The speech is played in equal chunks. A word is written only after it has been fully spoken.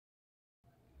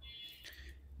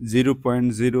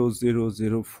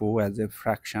0.0004 as a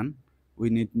fraction. We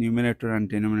need numerator and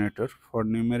denominator. For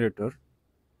numerator,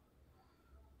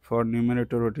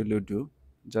 what will you do?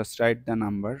 Just write the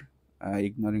number,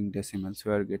 ignoring decimals.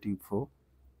 We are getting 4.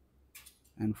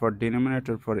 And for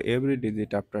denominator, for every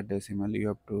digit after decimal, you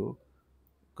have to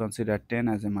consider 10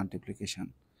 as a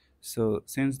multiplication. So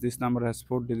since this number has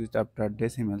 4 digits after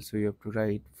decimal, so you have to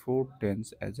write 4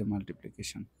 tens as a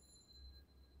multiplication.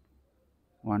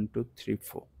 1 2 3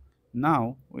 4.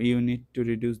 Now you need to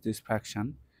reduce this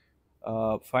fraction.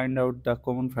 Find out the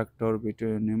common factor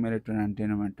between numerator and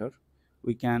denominator.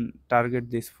 We can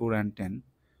target this 4 and 10.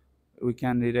 We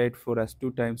can rewrite 4 as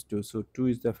 2 times 2, so 2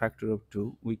 is the factor of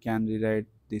 2. We can rewrite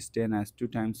this 10 as 2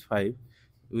 times 5,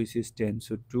 which is 10.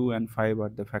 So 2 and 5 are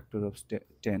the factor of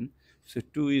 10. So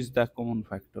 2 is the common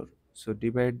factor. So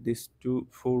divide this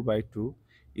 4 by 2,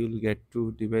 you will get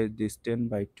 2. Divide this 10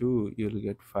 by 2, you will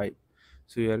get 5.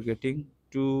 So you are getting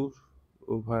 2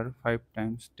 over 5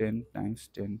 times 10 times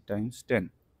 10 times 10.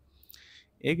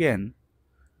 Again,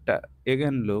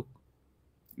 again look,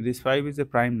 this 5 is a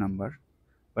prime number,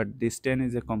 but this 10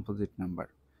 is a composite number.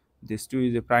 This 2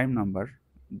 is a prime number.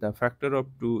 The factor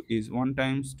of 2 is 1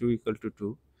 times 2 equal to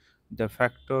 2. The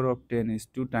factor of 10 is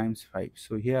 2 times 5.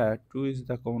 So here 2 is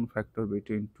the common factor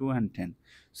between 2 and 10.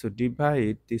 So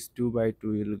divide this 2 by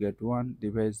 2, you will get 1.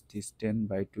 Divide this 10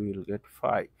 by 2, you will get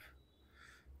 5.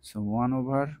 So 1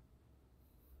 over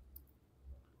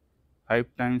 5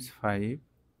 times 5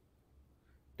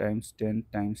 times 10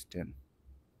 times 10.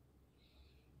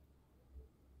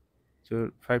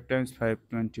 So 5 times 5,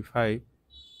 25.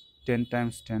 10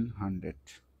 times 10, 100.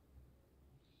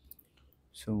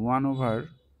 So 1 over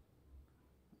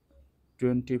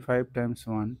 25 times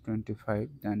 1, 25,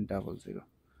 then 00.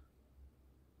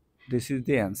 This is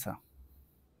the answer.